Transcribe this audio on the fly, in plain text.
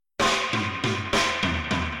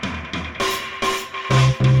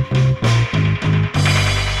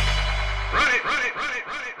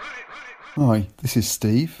Hi, this is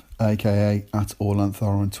Steve, aka @AllAnthar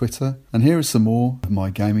on Twitter, and here is some more of my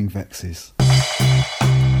gaming vexes.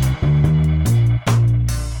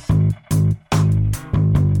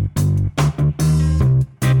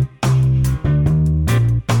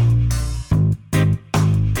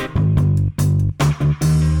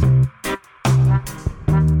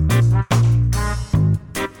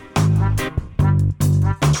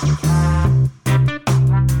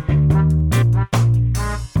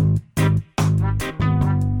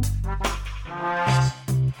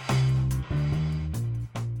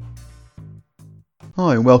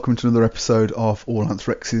 Hi and welcome to another episode of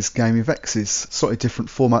AllAnth's Gaming Vexes. Slightly different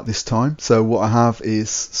format this time. So what I have is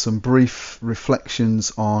some brief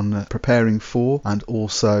reflections on preparing for and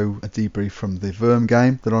also a debrief from the Verm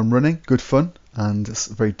game that I'm running. Good fun. And it's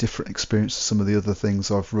a very different experience to some of the other things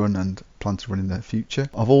I've run and plan to run in the future.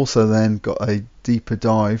 I've also then got a deeper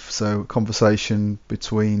dive, so a conversation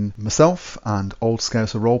between myself and Old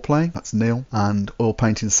Scouser Roleplaying, that's Neil, and Oil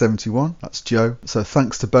Painting 71, that's Joe. So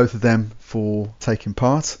thanks to both of them for taking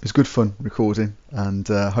part. It was good fun recording, and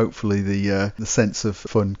hopefully the sense of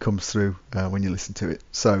fun comes through when you listen to it.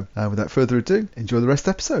 So without further ado, enjoy the rest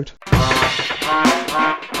of the episode.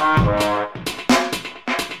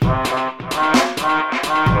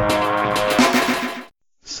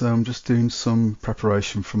 So I'm just doing some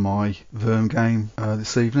preparation for my Verm game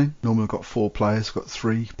this evening. Normally I've got 4 players, I've got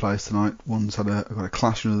 3 players tonight. One's got a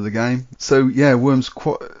clash in another game. So yeah, Worm's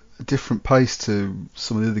quite a different pace to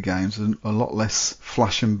some of the other games, and a lot less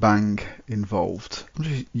flash and bang involved. I'm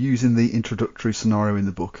just using the introductory scenario in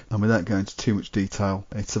the book, and without going into too much detail,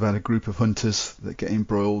 it's about a group of hunters that get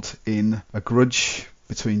embroiled in a grudge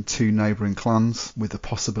between 2 neighbouring clans, with the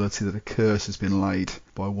possibility that a curse has been laid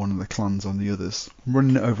by one of the clans on the others. I'm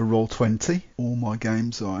running it over Roll20. All my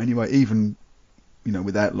games are anyway, even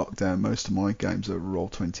without lockdown, most of my games are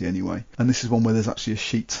Roll20 anyway. And this is one where there's actually a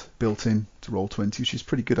sheet built in to Roll20, which is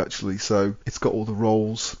pretty good actually. So it's got all the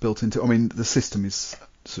rolls built into it. I mean, the system is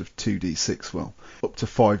sort of 2d6, well, up to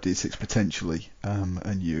 5d6 potentially,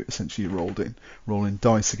 and you essentially rolling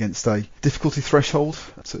dice against a difficulty threshold,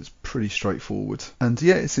 so it's pretty straightforward. And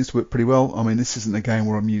yeah, it seems to work pretty well. I mean, this isn't a game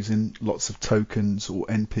where I'm using lots of tokens or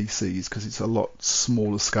NPCs, because it's a lot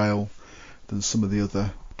smaller scale than some of the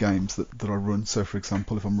other games that I run. So for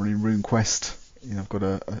example, if I'm running RuneQuest, I've got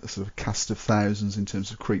a sort of cast of thousands in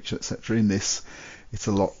terms of creature, etc. In this, it's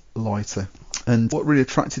a lot lighter. And what really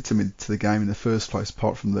attracted me to the game in the first place,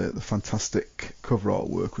 apart from the fantastic cover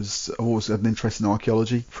artwork, was I've always had an interest in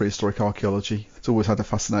archaeology, prehistoric archaeology. It's always had a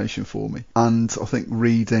fascination for me. And I think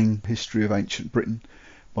reading History of Ancient Britain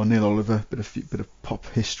by Neil Oliver, bit of pop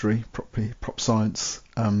history, prop science,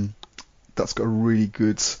 that's got a really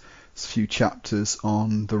good few chapters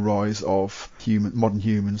on the rise of modern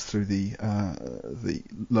humans through the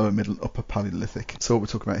lower, middle and upper Paleolithic. So what we're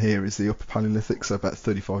talking about here is the upper Paleolithic, so about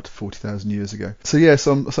 35 to 40,000 years ago. So yeah,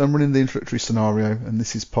 so I'm running the introductory scenario, and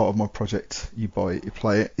this is part of my project You Buy It, You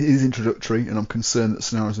Play It. It is introductory, and I'm concerned that the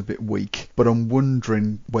scenario is a bit weak, but I'm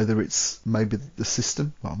wondering whether it's maybe the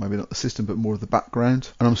system, well, maybe not the system, but more of the background.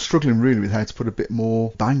 And I'm struggling really with how to put a bit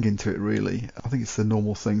more bang into it, really. I think it's the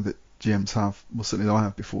normal thing that GMs have, well certainly I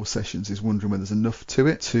have before sessions, is wondering whether there's enough to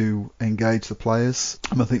it to engage the players.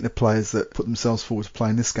 And I think the players that put themselves forward to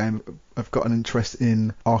playing this game have got an interest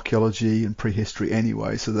in archaeology and prehistory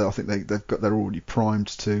anyway, so that I think they're already primed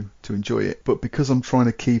to enjoy it. But because I'm trying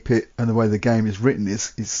to keep it, and the way the game is written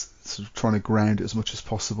is sort of trying to ground it as much as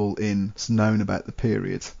possible in what's known about the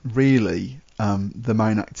period. Really, the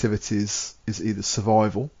main activities is either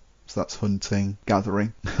survival, so that's hunting,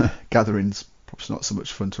 gathering. Gathering's perhaps not so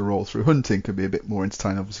much fun to roll through. Hunting can be a bit more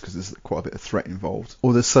entertaining, obviously, because there's quite a bit of threat involved.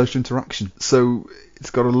 Or there's social interaction. So it's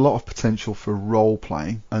got a lot of potential for role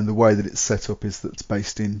playing, and the way that it's set up is that it's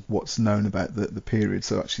based in what's known about the period.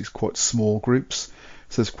 So actually it's quite small groups.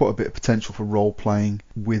 So there's quite a bit of potential for role playing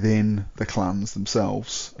within the clans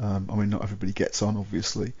themselves. I mean, not everybody gets on,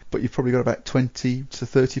 obviously, but you've probably got about 20 to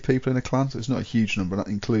 30 people in a clan, so it's not a huge number. That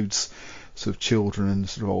includes sort of children and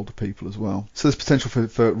sort of older people as well. So there's potential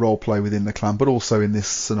for role play within the clan, but also in this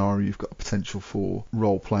scenario you've got a potential for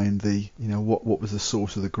role playing the, what was the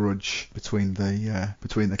source of the grudge between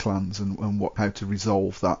the clans, and how to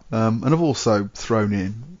resolve that. And I've also thrown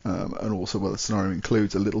in, and also the scenario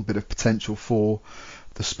includes a little bit of potential for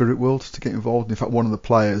the spirit world to get involved. In fact, one of the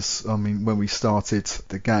players, when we started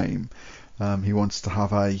the game, he wants to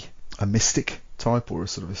have a mystic type, or a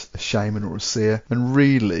sort of a shaman or a seer, and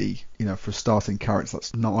really, for a starting character,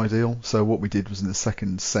 that's not ideal. So what we did was, in the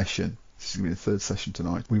second session, This is going to be the third session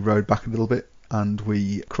tonight. We rode back a little bit, and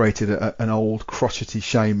we created an old crotchety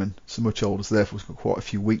shaman, so much older, so therefore it's got quite a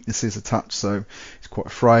few weaknesses attached, so it's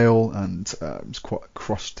quite frail and it's quite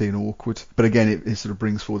crotchety and awkward. But again, it sort of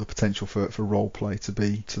brings forward the potential for role play to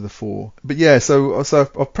be to the fore. But yeah, so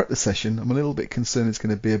I've prepped the session. I'm a little bit concerned it's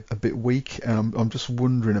going to be a bit weak, and I'm just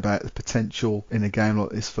wondering about the potential in a game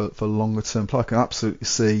like this for longer term play. I can absolutely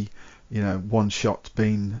see, one shot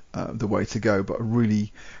being the way to go, but I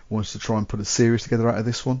really wanted to try and put a series together out of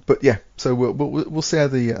this one. But yeah, so we'll see how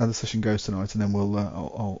the session goes tonight, and then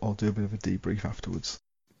I'll do a bit of a debrief afterwards.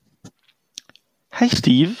 Hey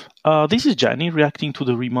Steve, this is Gianni reacting to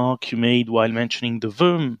the remark you made while mentioning the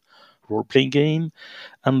Worm role-playing game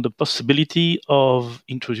and the possibility of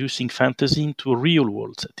introducing fantasy into a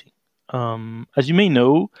real-world setting. As you may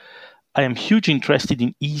know, I am hugely interested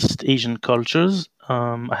in East Asian cultures.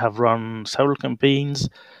 I have run several campaigns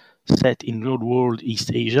set in real-world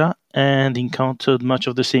East Asia and encountered much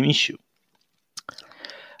of the same issue.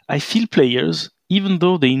 I feel players, even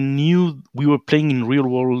though they knew we were playing in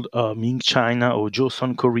real-world Ming China or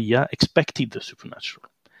Joseon Korea, expected the supernatural.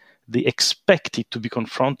 They expected to be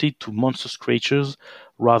confronted to monstrous creatures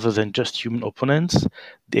rather than just human opponents.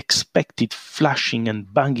 They expected flashing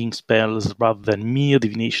and banging spells rather than mere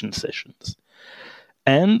divination sessions.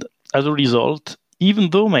 And as a result,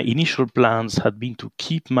 even though my initial plans had been to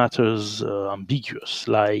keep matters ambiguous,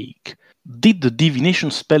 like, did the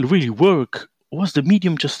divination spell really work? Was the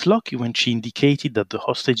medium just lucky when she indicated that the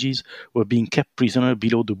hostages were being kept prisoner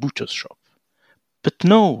below the butcher's shop? But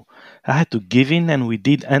no, I had to give in, and we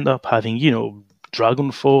did end up having,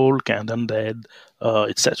 dragonfolk and undead,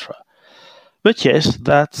 etc. But yes,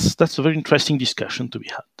 that's a very interesting discussion to be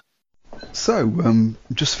had. So,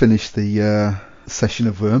 just finished the session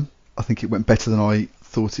of Worm. I think it went better than I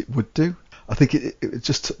thought it would do. I think it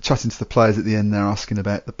just chatting to the players at the end there, asking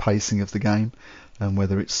about the pacing of the game and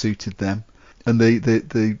whether it suited them. And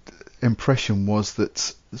the impression was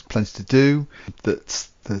that there's plenty to do, that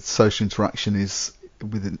the social interaction is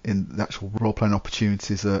in the actual role-playing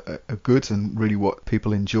opportunities are good and really what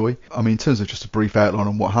people enjoy. I mean, in terms of just a brief outline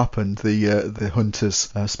on what happened, the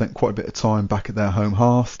hunters spent quite a bit of time back at their home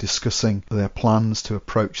hearth discussing their plans to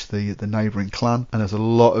approach the neighbouring clan, and there's a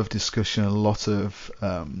lot of discussion, a lot of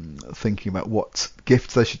thinking about what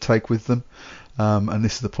gifts they should take with them. And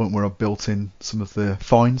this is the point where I've built in some of the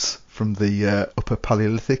finds from the Upper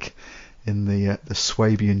Paleolithic in the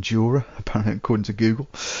Swabian Jura, apparently according to Google,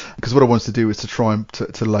 because what I wanted to do was to try and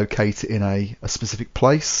to locate it in a specific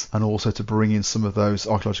place, and also to bring in some of those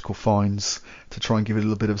archaeological finds to try and give it a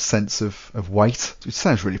little bit of sense of weight. It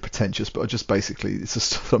sounds really pretentious, but it's the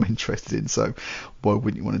stuff that I'm interested in, so why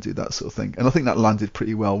wouldn't you want to do that sort of thing? And I think that landed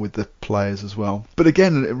pretty well with the players as well. But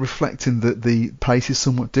again, reflecting that the pace is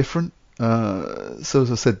somewhat different. So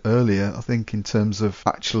as I said earlier, I think in terms of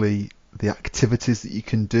actually the activities that you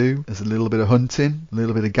can do, there's a little bit of hunting, a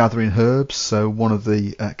little bit of gathering herbs. So one of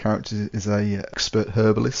the characters is a expert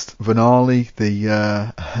herbalist. Vanali,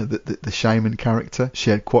 the shaman character, she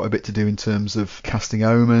had quite a bit to do in terms of casting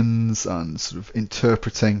omens and sort of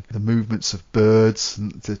interpreting the movements of birds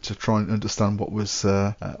and to try and understand what was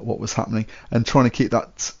happening, and trying to keep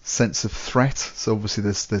that sense of threat. So obviously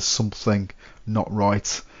there's something not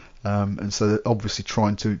right. And so they're obviously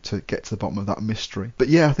trying to get to the bottom of that mystery. But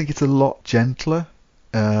yeah, I think it's a lot gentler,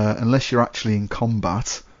 unless you're actually in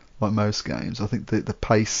combat, like most games. I think the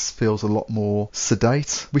pace feels a lot more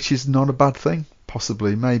sedate, which is not a bad thing.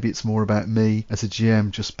 Possibly, maybe it's more about me as a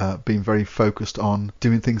GM just being very focused on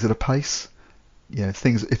doing things at a pace. If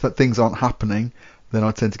things aren't happening, then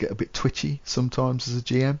I tend to get a bit twitchy sometimes as a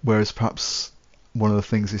GM, whereas perhaps one of the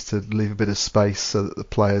things is to leave a bit of space so that the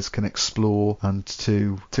players can explore and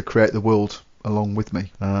to create the world along with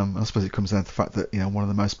me. I suppose it comes down to the fact that one of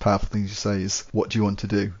the most powerful things you say is, what do you want to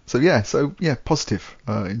do? So yeah, positive.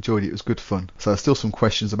 Enjoyed it. It was good fun. So still some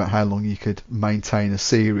questions about how long you could maintain a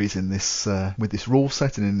series in this with this rule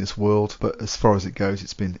set and in this world, but as far as it goes,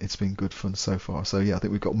 it's been good fun so far. So yeah, I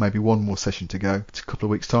think we've got maybe one more session to go. It's a couple of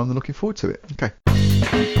weeks' time. I'm looking forward to it. Okay.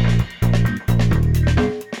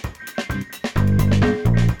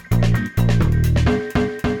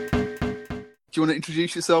 Do you want to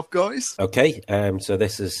introduce yourself, guys? Okay, so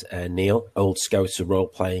this is Neil, Old Scouser Role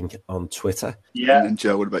Playing on Twitter. Yeah. And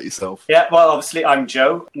Joe, what about yourself? Yeah, well, obviously, I'm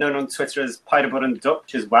Joe, known on Twitter as Paerbwr Duck,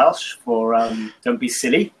 which is Welsh for don't be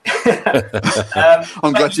silly.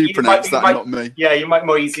 I'm glad you pronounced that, not me. Yeah, you might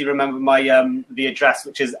more easily remember my the address,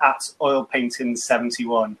 which is at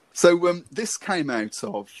oilpainting71. So this came out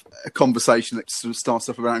of a conversation that sort of starts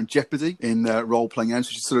off around Jeopardy in role-playing games,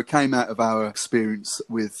 which sort of came out of our experience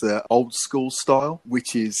with old school style,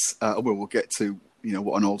 which is, we'll get to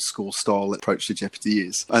what an old school style approach to Jeopardy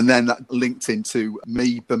is. And then that linked into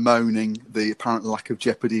me bemoaning the apparent lack of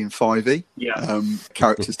Jeopardy in 5e. Yeah.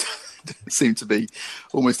 Characters seem to be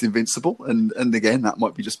almost invincible, and again, that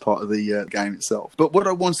might be just part of the game itself. But what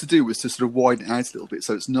I wanted to do was to sort of widen it out a little bit,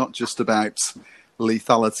 so it's not just about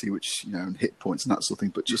lethality, which, and hit points and that sort of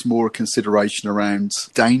thing, but just more a consideration around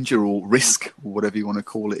danger or risk, or whatever you want to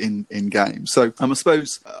call it in game. So I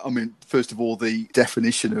suppose, first of all, the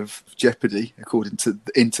definition of Jeopardy, according to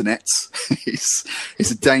the internet,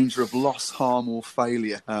 is a danger of loss, harm or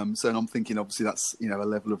failure. So I'm thinking, obviously, that's, a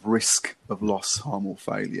level of risk of loss, harm or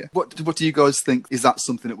failure. What do you guys think? Is that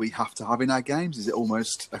something that we have to have in our games? Is it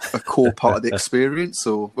almost a core part of the experience?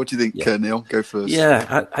 Or what do you think, Neil? Go first.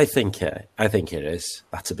 Yeah, I think it is.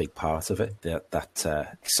 That's a big part of it.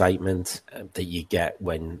 That excitement that you get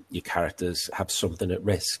when your characters have something at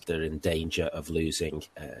risk. They're in danger of losing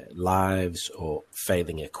lives or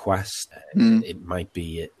failing a quest. It might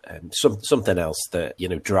be something else that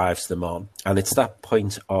drives them on, and it's that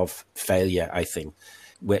point of failure, I think,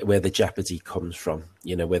 where the jeopardy comes from,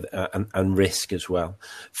 and risk as well.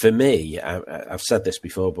 For me, I've said this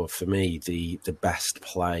before, but for me, the best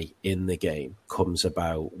play in the game comes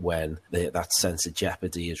about when that sense of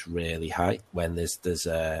jeopardy is really high, when there's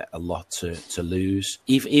a lot to lose,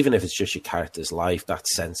 even if it's just your character's life, that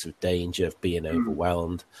sense of danger, of being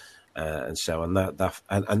overwhelmed. And so on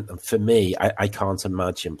and for me, I can't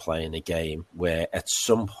imagine playing a game where at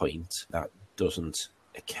some point that doesn't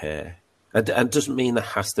occur. And doesn't mean that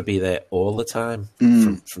has to be there all the time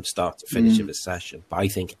from start to finish of a session. But I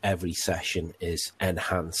think every session is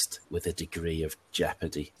enhanced with a degree of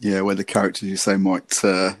jeopardy. Yeah, where the characters, you say, might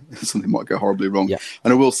something might go horribly wrong. Yeah.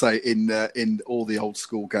 And I will say, in all the old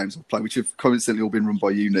school games I've played, which have coincidentally all been run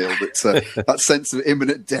by you, Neil, that that sense of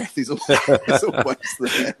imminent death is always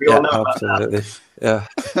there. We all know absolutely. About that. Yeah.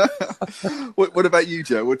 What about you,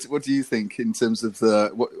 Joe? What do you think in terms of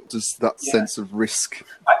what does that sense of risk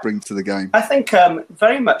bring to the game? I think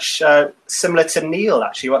very much similar to Neil,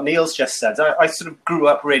 actually, what Neil's just said. I sort of grew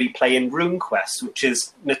up really playing RuneQuest, which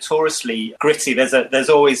is notoriously gritty. There's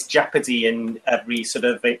always jeopardy in every sort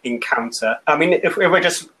of encounter. I mean, if we're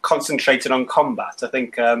just concentrated on combat, I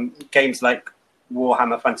think games like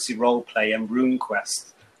Warhammer Fantasy Roleplay and RuneQuest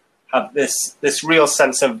have this real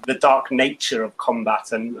sense of the dark nature of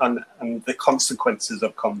combat and the consequences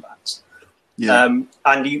of combat. Yeah.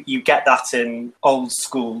 And you get that in old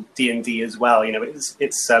school D&D as well.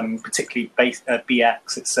 It's particularly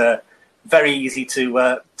BX. It's very easy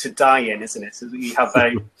to die in, isn't it? You have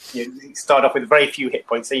you start off with very few hit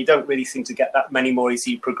points, and you don't really seem to get that many more as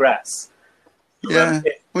you progress. Yeah,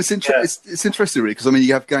 it's interesting, really, because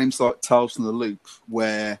you have games like Tales from the Loop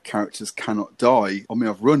where characters cannot die.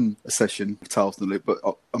 I've run a session of Tales from the Loop, but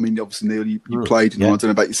obviously, Neil, you played, and I don't know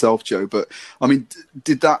about yourself, Joe, but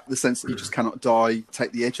did the sense that you just cannot die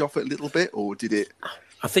take the edge off it a little bit, or did it?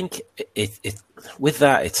 I think it with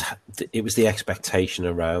that it was the expectation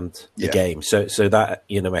around the game, so that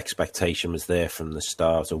expectation was there from the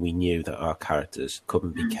start, and we knew that our characters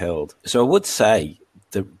couldn't be killed. So I would say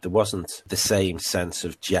there wasn't the same sense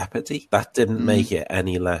of jeopardy. That didn't make it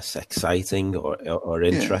any less exciting or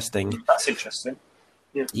interesting. That's interesting.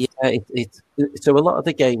 Yeah. So a lot of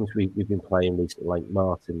the games we've been playing recently, like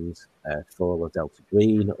Martin's Fall of Delta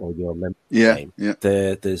Green or your game,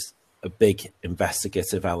 there's a big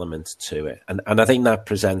investigative element to it, and I think that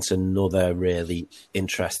presents another really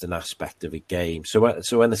interesting aspect of a game. So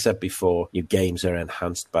when I said before, your games are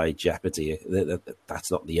enhanced by jeopardy,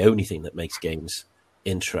 that's not the only thing that makes games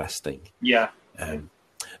interesting. Yeah.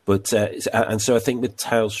 But and so I think with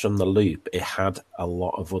Tales from the Loop, it had a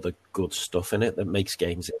lot of other good stuff in it that makes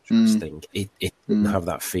games interesting. It didn't have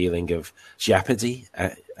that feeling of jeopardy,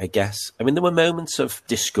 I guess. There were moments of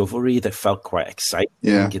discovery that felt quite exciting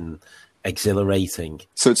and exhilarating.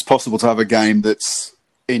 So it's possible to have a game that's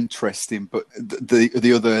interesting, but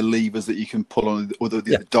the other levers that you can pull on, or the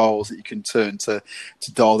other dials that you can turn to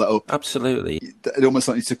dial that up. Absolutely. It almost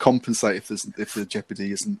like needs to compensate if the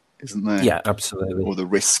jeopardy isn't there. Yeah, absolutely. Or the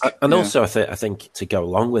risk. And also, I think to go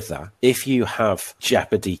along with that, if you have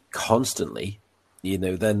jeopardy constantly,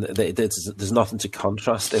 then there's nothing to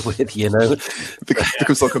contrast it with, It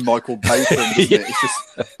becomes like a Michael Bay film, doesn't it?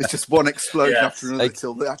 It's just one explosion after another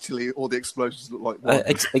until actually all the explosions look like one.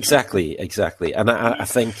 Exactly. And I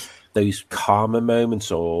think those calmer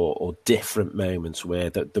moments or different moments where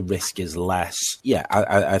the risk is less. Yeah,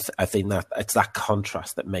 I think that it's that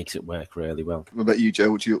contrast that makes it work really well. What about you,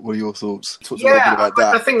 Joe? What are your thoughts? Talk a little bit about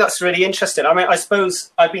that. I think that's really interesting. I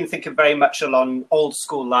suppose I've been thinking very much along old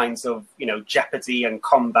school lines of, Jeopardy and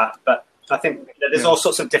combat, but I think there's all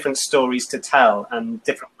sorts of different stories to tell and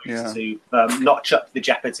different ways to notch up the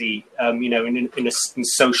jeopardy, in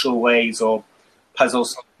social ways or puzzle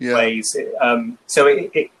ways. So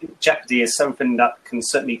jeopardy is something that can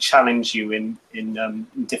certainly challenge you in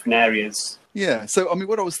different areas. Yeah, so I mean,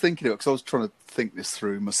 what I was thinking of, because I was trying to think this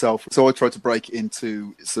through myself, so I tried to break it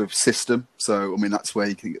into sort of system. So, I mean, that's where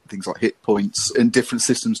you can get things like hit points, and different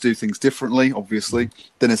systems do things differently, obviously.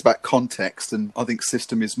 Then it's about context, and I think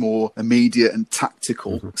system is more immediate and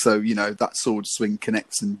tactical. So, that sword swing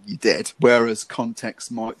connects and you're dead. Whereas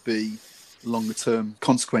context might be longer term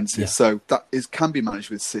consequences. Yeah. So that can be managed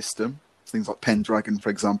with system. Things like Pendragon, for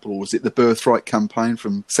example, or was it the Birthright campaign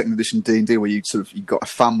from 2nd edition D&D, where you got a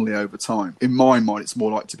family over time? In my mind, it's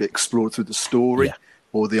more like to be explored through the story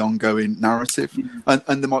or the ongoing narrative,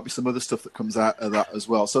 and there might be some other stuff that comes out of that as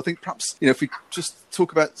well. So I think perhaps if we just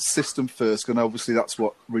talk about system first, and obviously that's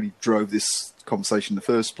what really drove this conversation in the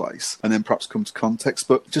first place, and then perhaps come to context.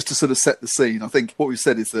 But just to sort of set the scene, I think what we've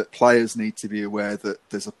said is that players need to be aware that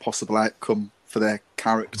there's a possible outcome for their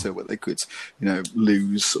character where they could,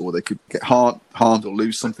 lose, or they could get harmed or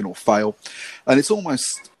lose something or fail. And it's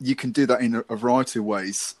almost, you can do that in a variety of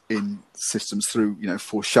ways in systems through,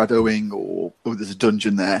 foreshadowing, or there's a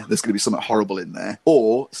dungeon there, there's going to be something horrible in there.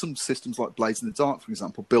 Or some systems like Blades in the Dark, for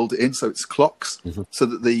example, build it in so it's clocks, so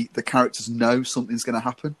that the characters know something's going to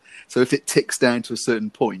happen. So if it ticks down to a certain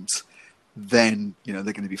point, then they're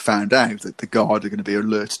going to be found out, that the guard are going to be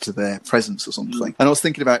alerted to their presence or something. And I was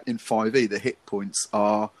thinking about in 5e, the hit points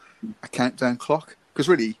are a countdown clock, because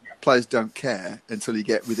really players don't care until you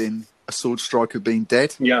get within a sword strike of being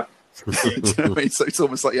dead. Yeah. Do you know what I mean? So it's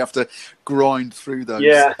almost like you have to grind through those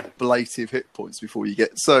ablative hit points before you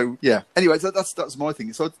get. So yeah. Anyway, that's my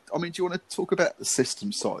thing. So I mean, do you want to talk about the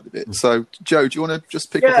system side of it? So Joe, do you want to just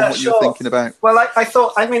pick up on what you're thinking about? Well, I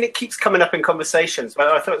thought. I mean, it keeps coming up in conversations, but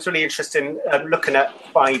I thought it was really interesting looking at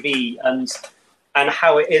 5e and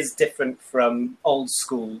how it is different from old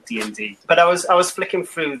school D&D. But I was flicking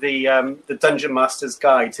through the Dungeon Master's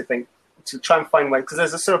Guide to try and find ways, because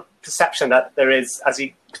there's a sort of perception that there is,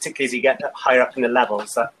 particularly as you get higher up in the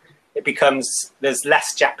levels, that it becomes, there's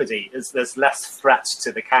less jeopardy, there's less threat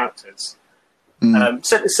to the characters.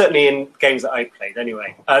 Certainly in games that I played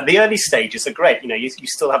anyway. The early stages are great, you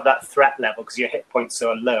still have that threat level because your hit points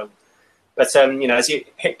are low. But, as your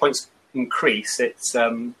hit points increase,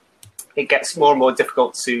 it gets more and more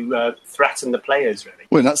difficult to threaten the players, really.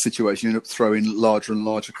 Well, in that situation, you end up throwing larger and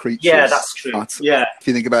larger creatures. Yeah, that's true. If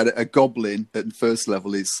you think about it, a goblin at the first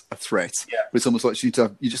level is a threat. Yeah. But it's almost like you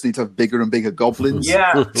just need to have bigger and bigger goblins.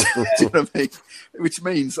 Yeah. Do you know what I mean? Which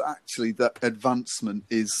means, actually, that advancement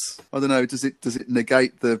is, I don't know, does it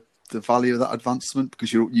negate the value of that advancement?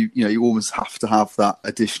 Because you almost have to have that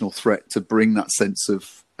additional threat to bring that sense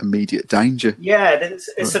of immediate danger. Yeah,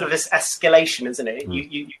 it's sort of this escalation, isn't it?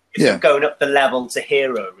 You're going up the level to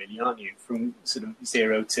hero, really, aren't you? From sort of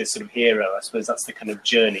zero to sort of hero. I suppose that's the kind of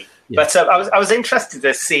journey. Yeah. But I was interested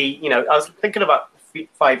to see. I was thinking about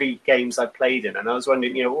 5e games I played in, and I was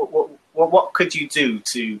wondering, what could you do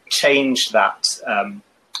to change that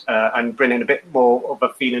and bring in a bit more of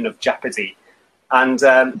a feeling of jeopardy? And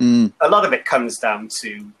a lot of it comes down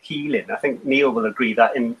to healing. I think Neil will agree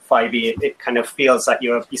that in 5e, it kind of feels like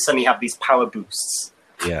you suddenly have these power boosts.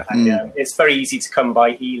 Yeah. And it's very easy to come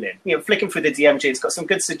by healing. Flicking through the DMG, it's got some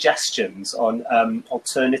good suggestions on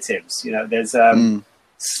alternatives. There's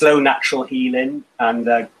slow natural healing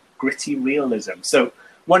and gritty realism. So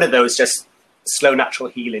one of those, just slow natural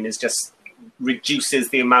healing, is just reduces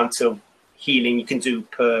the amount of healing you can do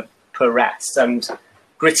per rest, and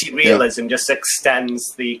gritty realism just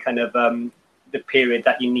extends the kind of the period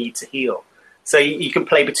that you need to heal. So you can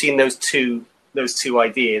play between those two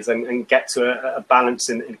ideas and get to a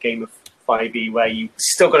balance in a game of 5e where you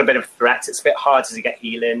still got a bit of threat. It's a bit harder to get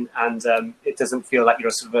healing, and it doesn't feel like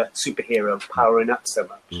you're sort of a superhero powering up so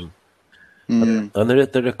much. And there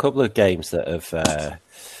are a couple of games that have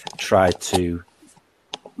tried to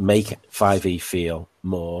make 5e feel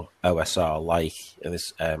more OSR, like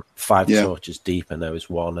there's Five Torches Deep, I know is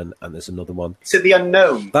one, and there's another one. To the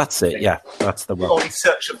Unknown. That's it, yeah, that's the one. Or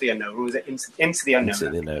Search of the Unknown, or was it Into the Unknown? Into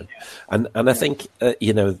the Unknown. Yeah. And I think, I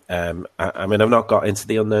mean, I've not got Into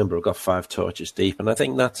the Unknown, but I've got Five Torches Deep, and I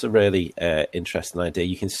think that's a really interesting idea.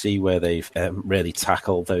 You can see where they've really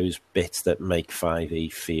tackled those bits that make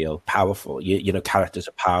 5e feel powerful. Characters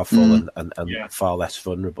are powerful and far less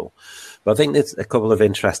vulnerable. But I think there's a couple of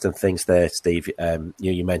interesting things there, Steve.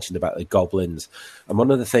 You mentioned about the goblins, and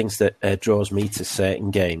one of the things that draws me to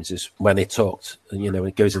certain games is when it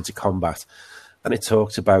goes into combat, And it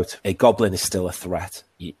talks about a goblin is still a threat.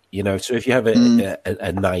 You know, so if you have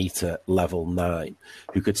a knight at level 9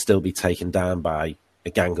 who could still be taken down by a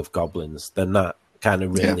gang of goblins, then that kind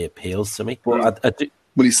of really appeals to me. But I do.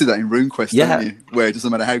 Well, you see that in RuneQuest, don't you? Where it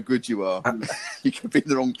doesn't matter how good you are, you can be in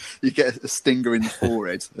the wrong. You get a stinger in the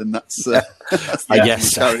forehead, and that's the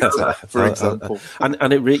character, for example. And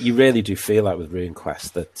you really do feel that with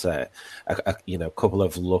RuneQuest that a couple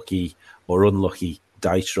of lucky or unlucky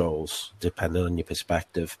dice rolls, depending on your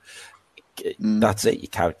perspective, that's it. Your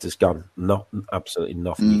character's gone. Absolutely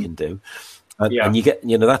nothing you can do. And you get,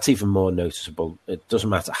 that's even more noticeable. It doesn't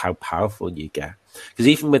matter how powerful you get, because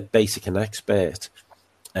even with basic and expert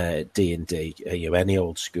D&D, any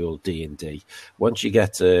old school D&D, once you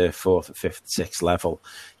get to 4th, 5th, 6th level,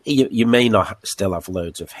 you may not still have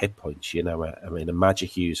loads of hit points. I mean, a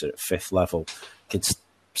magic user at 5th level can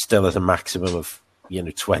still have a maximum of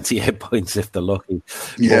 20 hit points if they're lucky.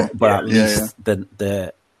 But at least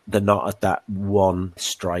they're not at that one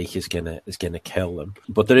strike is gonna kill them.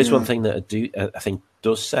 But there is one thing that I think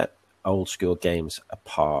does set old school games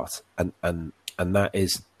apart, and that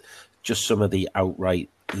is just some of the outright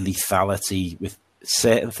lethality with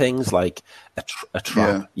certain things, like a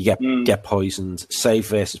trap. You get poisoned, save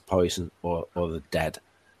versus poison, or the dead.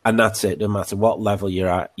 And that's it. No matter what level you're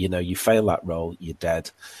at, you fail that roll, you're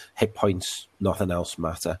dead. Hit points, nothing else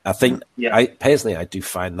matter. I think, I do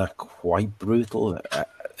find that quite brutal.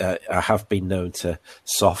 I have been known to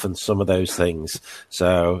soften some of those things.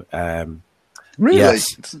 So, really?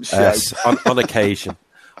 Yes, on occasion.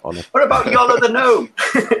 What about Yolla the Gnome?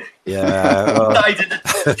 Yeah, well, I did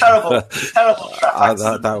a terrible trap.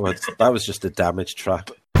 That was just a damage trap.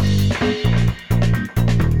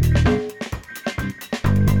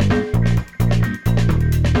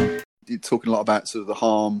 You're talking a lot about sort of the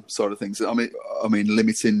harm side of things. I mean,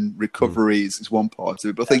 limiting recoveries is one part of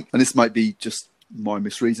it, but I think, and this might be just my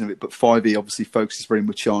misreading of it, but 5e obviously focuses very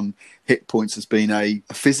much on hit points as being a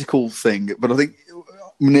physical thing. But I think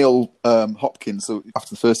Neil Hopkins, after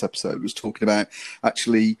the first episode, was talking about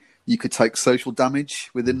actually you could take social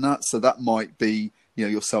damage within that. So that might be,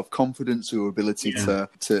 your self-confidence, your ability to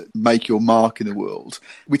make your mark in the world,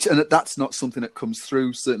 and that's not something that comes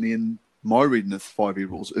through, certainly in my reading of 5e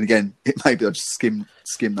rules. And again, it may be I just skim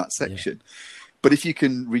that section. But if you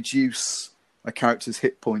can reduce a character's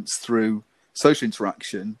hit points through social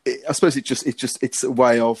interaction, I suppose it's a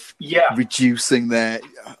way of reducing their.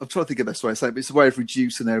 I'm trying to think of the best way to say it, but it's a way of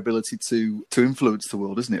reducing their ability to influence the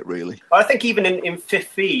world, isn't it? Really. I think even in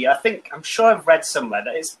 5e, I'm sure I've read somewhere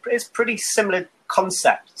that it's pretty similar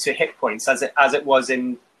concept to hit points as it was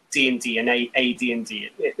in D&D and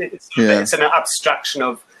AD&D. It's an abstraction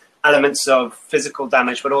of elements of physical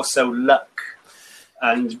damage, but also luck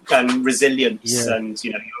and resilience and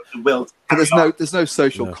the will. But there's no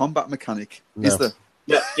social combat mechanic, is there?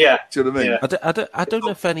 Yeah. Do you know what I mean? Yeah. I don't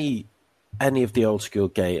know if any of the old school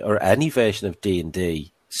game or any version of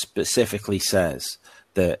D&D specifically says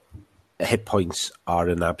that hit points are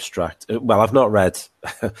an abstract. Well, I've not read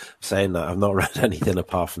saying that. I've not read anything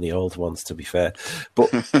apart from the old ones, to be fair.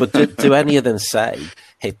 But do any of them say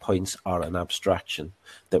hit points are an abstraction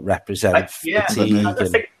that represent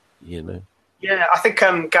fatigue? Yeah, I think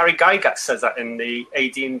Gary Gygax says that in the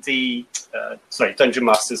AD&D, Dungeon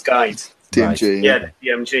Master's Guide. DMG. Yeah,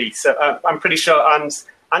 DMG. So I'm pretty sure, and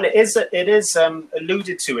it is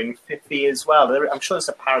alluded to in 5e as well. I'm sure there's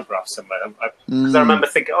a paragraph somewhere because I remember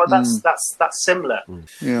thinking, that's similar.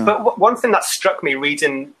 Yeah. But one thing that struck me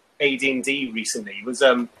reading AD&D recently was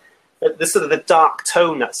the sort of the dark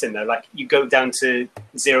tone that's in there. Like you go down to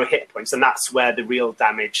 0 hit points, and that's where the real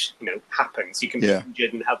damage, happens. You can be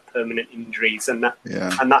injured and have permanent injuries, and that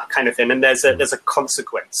kind of thing. And there's a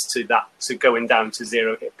consequence to that, to going down to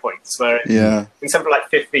 0 hit points. Where in something like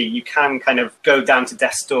 5e, you can kind of go down to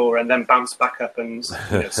death's door and then bounce back up and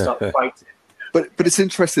start fighting. But it's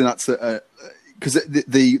interesting that's because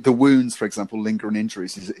the wounds, for example, lingering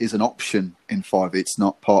injuries is an option in 5e. It's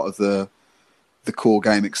not part of the core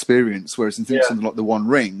game experience, whereas in something like the One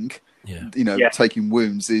Ring, taking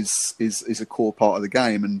wounds is a core part of the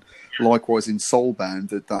game, and likewise in Soulbound,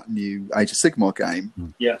 that new Age of Sigmar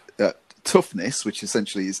game, toughness, which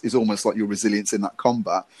essentially is almost like your resilience in that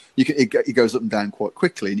combat, it goes up and down quite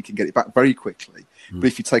quickly, and you can get it back very quickly. But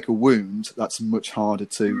if you take a wound, that's much harder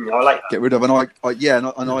to get rid of. And I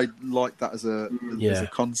like that as a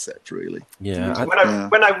concept, really. Yeah.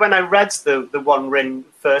 When I read the One Ring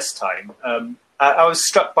first time, I was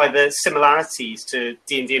struck by the similarities to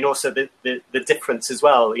D&D and also the difference as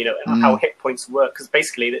well. How hit points work, because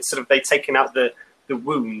basically it's they've taken out the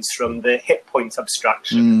wounds from the hit point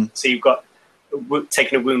abstraction. So you've got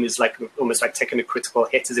taking a wound is like almost like taking a critical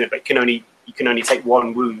hit, isn't it? But you can only take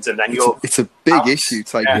one wound, and then it's a big out. issue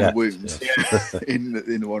taking a wound Yeah.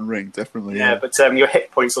 in one ring, definitely. Yeah, but your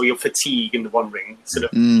hit points or your fatigue in the one ring, sort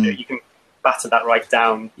of, you can batter that right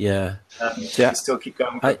down. Yeah. And still keep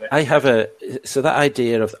going with it. I have so that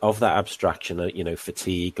idea of that abstraction,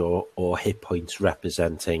 fatigue or hit points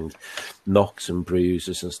representing knocks and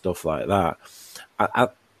bruises and stuff like that.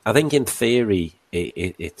 I think in theory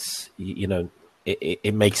it's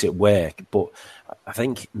it makes it work, but I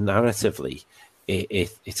think narratively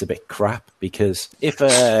it's a bit crap, because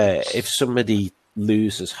if somebody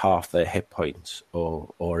loses half their hit points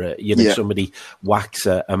or somebody whacks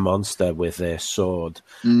a monster with their sword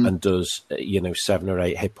and does 7 or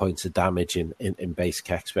 8 hit points of damage in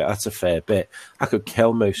basic expert, that's a fair bit. I could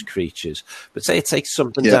kill most creatures, but say it takes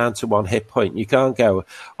something down to 1 hit point, you can't go,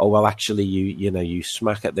 oh well, actually you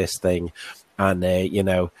smack at this thing and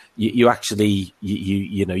you actually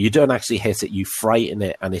you don't actually hit it, you frighten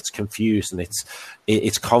it and it's confused and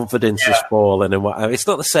its confidence is fallen and whatever. It's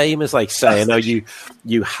not the same as like saying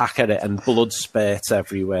you hack at it and blood spurts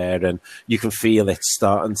everywhere and you can feel it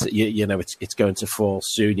starting to it's going to fall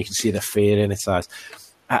soon. You can see the fear in its eyes,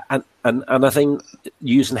 and I think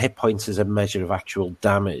using hit points as a measure of actual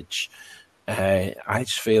damage, I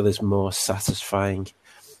just feel is more satisfying.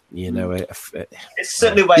 It's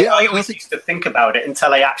certainly the way I always used to think about it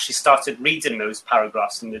until I actually started reading those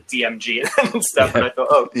paragraphs in the DMG and stuff, and I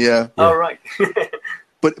thought, all right.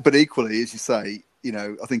 but equally, as you say,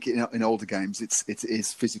 I think in older games, it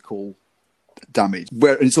is physical damage,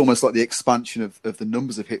 where it's almost like the expansion of the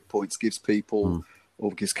numbers of hit points gives people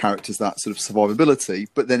or gives characters that sort of survivability.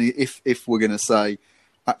 But then if we're going to say,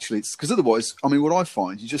 actually, it's because otherwise, I mean, what I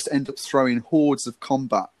find, you just end up throwing hordes of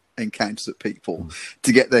combat encounters at people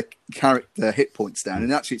to get their character hit points down,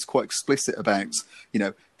 and actually it's quite explicit about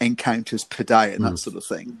encounters per day and that sort of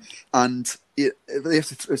thing. And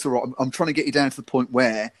it's all right. I'm trying to get you down to the point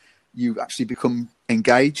where you actually become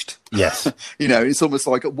engaged. Yes. It's almost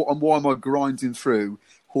like, why am I grinding through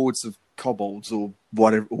hordes of kobolds or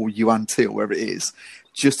whatever, or Yuan-Ti or wherever it is,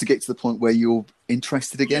 just to get to the point where you're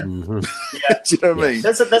interested again? Mm-hmm. Do you know what I mean?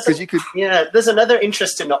 There's another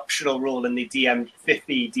interesting optional rule in the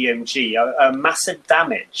 50 DMG, massive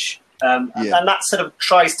damage, and that sort of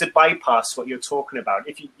tries to bypass what you're talking about.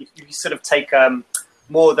 If you sort of take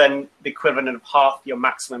more than the equivalent of half your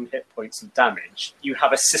maximum hit points of damage, you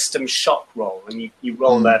have a system shock roll, and you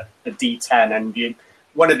roll a D10, and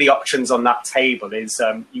one of the options on that table is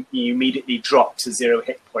you immediately drop to 0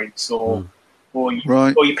 hit points, or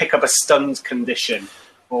you pick up a stunned condition,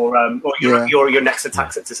 or your next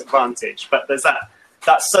attack's at disadvantage. But there's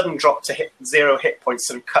that sudden drop to 0 hit points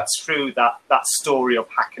sort of cuts through that story of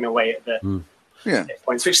hacking away at the hit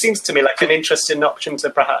points, which seems to me like an interesting option to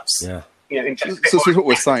perhaps So what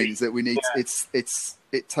we're saying is that we need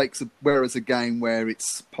it takes whereas a game where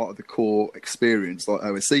it's part of the core experience, like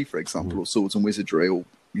OSC for example, or Swords and Wizardry, or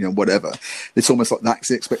whatever, it's almost like that's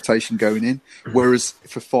the expectation going in. Whereas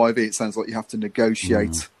for 5e, it sounds like you have to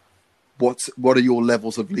negotiate what are your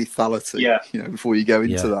levels of lethality, before you go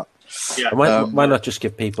into that. Yeah. Why not just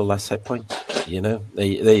give people less hit points? There you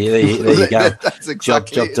go. That's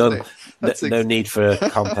exactly job done. No need for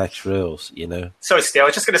complex rules. Sorry, Steve. I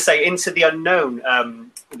was just going to say, Into the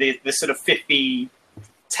Unknown, the sort of 50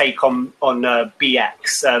 take on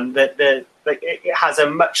BX, that it has a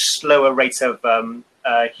much slower rate of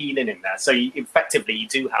healing in there. So effectively, you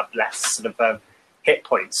do have less sort of hit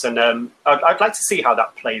points, and I'd like to see how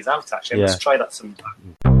that plays out. Actually, let's try that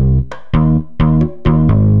sometime.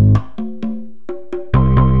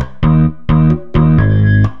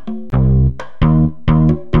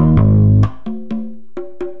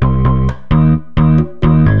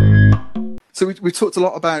 So we talked a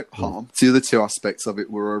lot about harm. The other two aspects of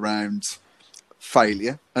it were around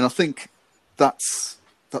failure, and I think that's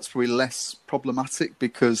probably less problematic,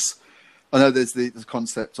 because I know there's the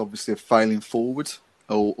concept, obviously, of failing forward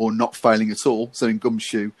or not failing at all. So in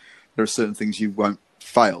Gumshoe, there are certain things you won't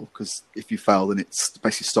fail, because if you fail, then it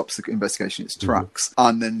basically stops the investigation in its tracks.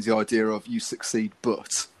 And then the idea of you succeed,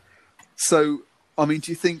 but. So, I mean,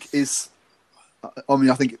 do you think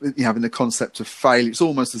I think having the concept of failure, it's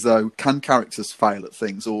almost as though, can characters fail at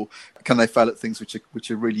things, or can they fail at things which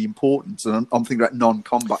are really important? And I'm thinking about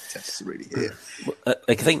non-combat tests really here.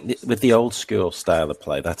 I think with the old school style of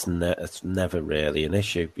play, that's never really an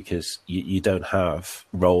issue, because you don't have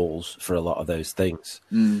roles for a lot of those things.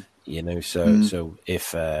 So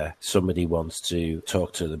if somebody wants to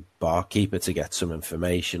talk to the barkeeper to get some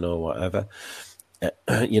information or whatever,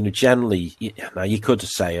 generally, now you could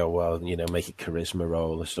say, oh, well, make a charisma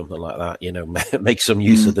roll or something like that, make some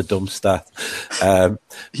use of the dumb stat.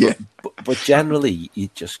 But generally, you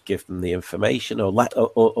just give them the information or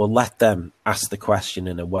let them ask the question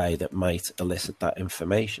in a way that might elicit that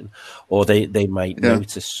information. Or they might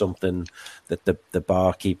notice something that the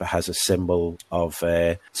barkeeper has a symbol of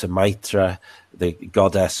Sumitra, the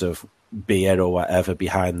goddess of beer or whatever,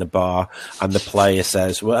 behind the bar, and the player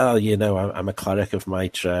says, well, I'm a cleric of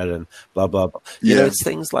Mitra and blah blah blah. It's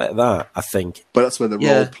things like that, I think. But that's where the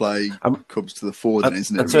role play comes to the fore, then,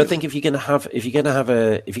 isn't it? And so I think if you're gonna have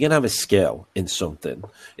a skill in something,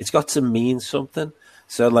 it's got to mean something.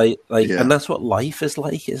 So and that's what life is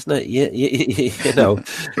like, isn't it?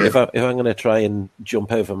 If I'm going to try and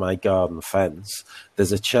jump over my garden fence,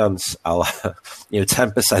 there's a chance I'll,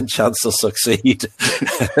 10% chance I'll succeed.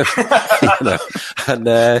 And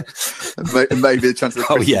maybe the chance of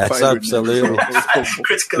absolutely.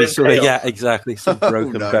 Critical impact. Yeah, exactly. Some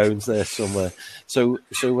broken bones there somewhere. So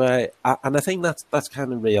and I think that's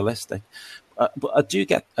kind of realistic. But I do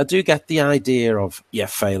get the idea of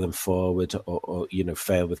failing forward or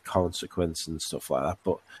fail with consequence and stuff like that.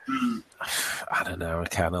 But I don't know. I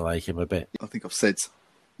kind of like him a bit. I think I've said,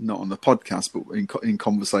 not on the podcast, but in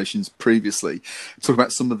conversations previously, talk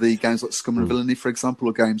about some of the games like Scum and Villainy, for example,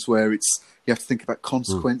 or games where you have to think about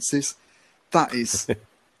consequences. That is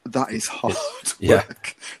hard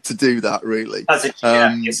work to do that, really. As a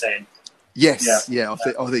GM, you're saying. Yes, I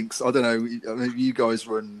think so. I don't know. I mean, you guys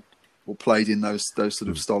run or played in those sort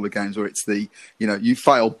of style of games where it's you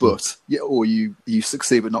fail or you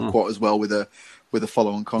succeed but not quite as well with a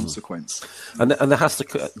follow-on consequence. And there has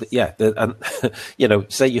to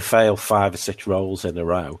say you fail 5 or 6 rolls in a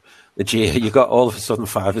row, you've got all of a sudden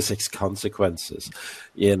 5 or 6 consequences,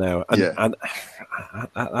 and I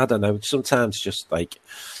don't know, sometimes just like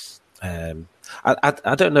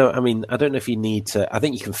I don't know. I mean, I don't know if you need to. I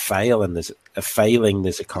think you can fail, and there's a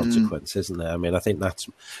consequence, isn't there? I mean, I think that's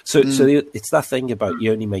so. So it's that thing about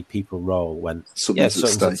you only make people roll when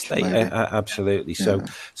something's at stake. Absolutely. So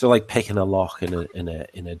like picking a lock in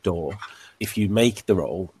a door. If you make the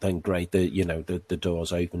roll, then great. The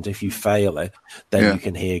door's opened. If you fail it, then you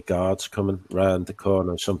can hear guards coming round the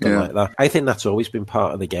corner or something like that. I think that's always been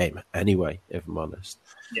part of the game, anyway. If I'm honest.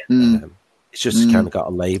 Yeah. It's just kind of got a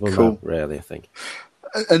label now, really, I think.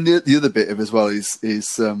 And the other bit of as well is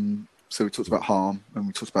so we talked about harm and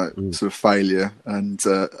we talked about sort of failure, and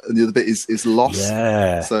the other bit is loss.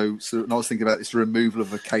 Yeah. So and I was thinking about this removal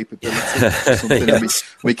of a capability. Or something. Yes.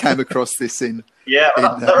 We came across this in. Yeah,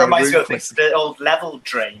 that reminds me of the old level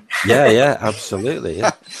drain. Yeah, absolutely.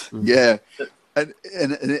 Yeah. Yeah. And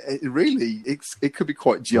it really it could be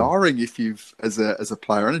quite jarring if you've as a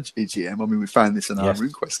player and a GM. I mean, we found this in our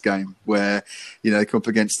RuneQuest game where they come up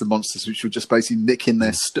against the monsters which were just basically nicking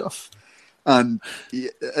their stuff, and I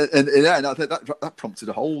think that prompted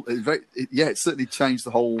a whole. It certainly changed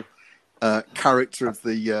the whole character of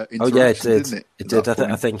the interaction. Didn't it? It did.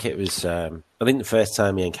 I think it was. I think the first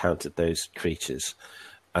time you encountered those creatures,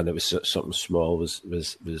 and it was something small was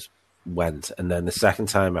went, and then the second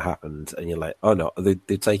time it happened and you're like, oh no,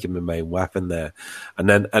 they've taken my main weapon there, and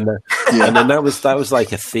then that was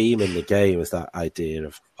like a theme in the game, was that idea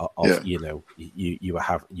of you were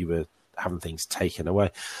having things taken away.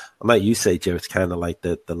 And like you say, Joe, it's kind of like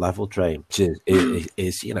the level drain, which is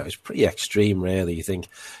it's pretty extreme, really. You think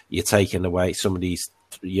you're taking away somebody's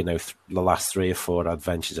the last 3 or 4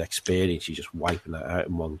 adventures experience, you're just wiping that out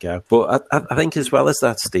in one go. But I think as well as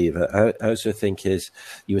that, Steve, I also think is,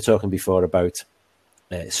 you were talking before about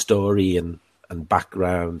story and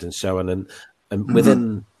background and so on, and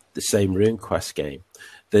within the same RuneQuest game,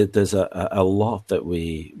 there's a lot that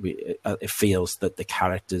it feels that the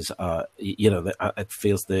characters are, it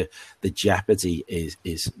feels the jeopardy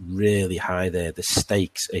is really high there. The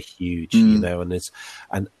stakes are huge, and I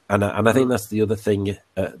think that's the other thing.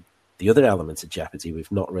 The other elements of jeopardy we've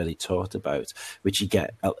not really talked about, which you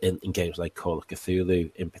get in games like Call of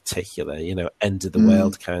Cthulhu in particular, end of the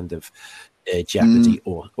world kind of jeopardy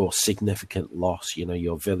or significant loss.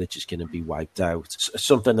 Your village is going to be wiped out,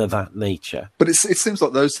 something of that nature. But it seems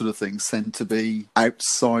like those sort of things tend to be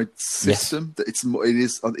outside system. Yes.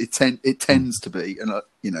 That it tends to be, and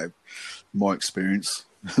my experience,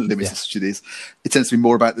 limited as it is, it tends to be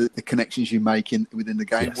more about the connections you make within the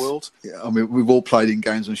game world. I mean, we've all played in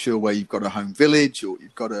games, I'm sure, where you've got a home village or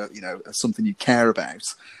you've got something you care about.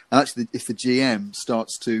 And actually, if the GM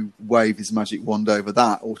starts to wave his magic wand over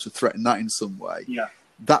that or to threaten that in some way,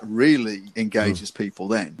 that really engages people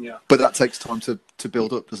then. Yeah. But that takes time to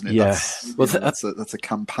build up, doesn't it? Yeah. That's a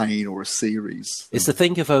campaign or a series. It's the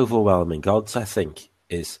thing of overwhelming gods, I think,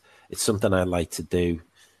 is it's something I like to do.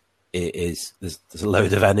 Is there's a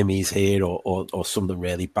load of enemies here, or something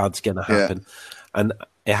really bad's going to happen, and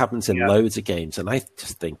it happens in loads of games, and I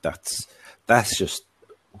just think that's just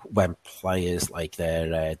when players like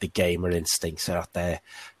the gamer instincts are at their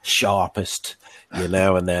sharpest, and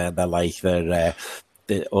they're like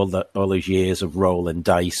all those years of rolling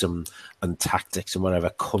dice and tactics and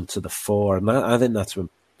whatever come to the fore, and I think that's when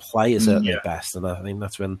players are at their best, and I think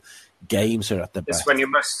that's when games are at their best. It's when you're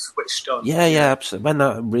most switched on. Yeah, absolutely. When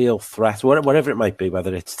that real threat, whatever it might be,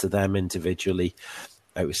 whether it's to them individually,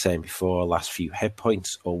 I was saying before, last few hit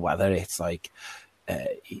points, or whether it's like, they're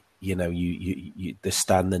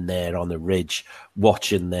standing there on the ridge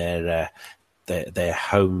watching their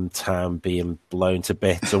hometown being blown to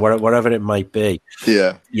bits, or whatever it might be.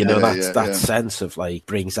 That sense of like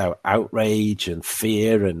brings out outrage and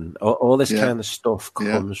fear, and all this kind of stuff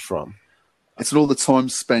comes from. It's all the time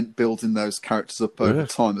spent building those characters up over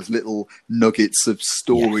time as little nuggets of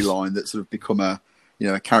storyline that sort of become a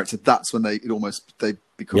character. That's when they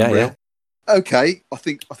become real. Yeah. Okay, I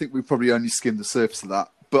think we probably only skimmed the surface of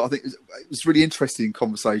that, but I think it was really interesting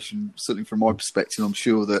conversation, certainly from my perspective. I'm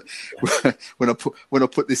sure that when I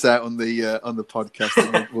put this out on the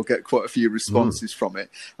podcast, we'll get quite a few responses from it,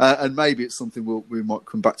 and maybe it's something we might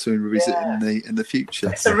come back to and revisit in the future.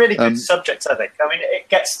 It's a really good subject, I think. I mean, it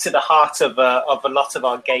gets to the heart of a lot of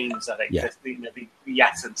our games. I think the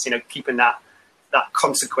essence, keeping that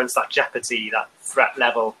consequence, that jeopardy, that threat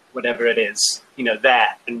level, whatever it is,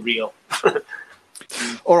 there and real.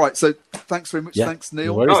 All right, so thanks very much. Thanks,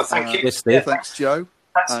 Neil. No, thank you. Thanks, Joe.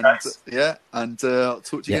 Thanks, guys. And I'll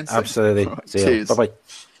talk to you again soon. Absolutely. Right, cheers. Bye-bye.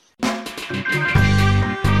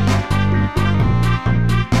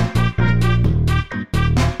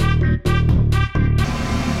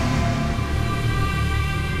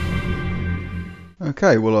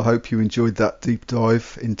 Okay, well, I hope you enjoyed that deep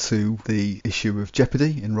dive into the issue of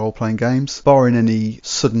Jeopardy in role-playing games. Barring any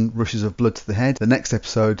sudden rushes of blood to the head, the next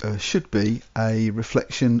episode should be a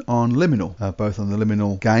reflection on Liminal, both on the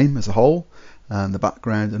Liminal game as a whole and the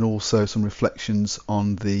background, and also some reflections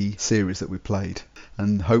on the series that we played.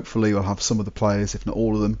 And hopefully we'll have some of the players, if not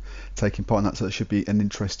all of them, taking part in that, so it should be an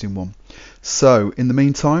interesting one. So, in the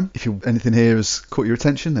meantime, if anything here has caught your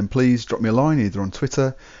attention, then please drop me a line, either on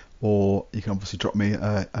Twitter, or you can obviously drop me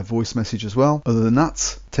a voice message as well. Other than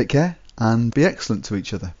that, take care and be excellent to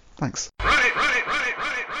each other. Thanks.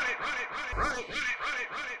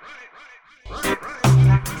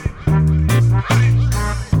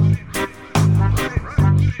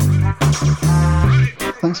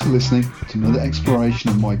 Thanks for listening to another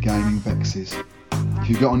exploration of my gaming vexes. If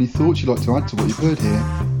you've got any thoughts you'd like to add to what you've heard here,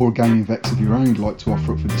 or a gaming vex of your own you'd like to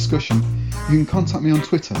offer up for discussion, you can contact me on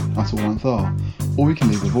Twitter @AllLengthR, or you can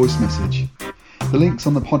leave a voice message. The link's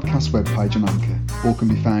on the podcast webpage on Anchor, or can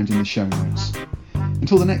be found in the show notes.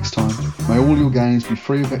 Until the next time, may all your games be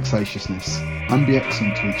free of vexatiousness, and be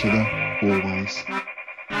excellent to each other, always.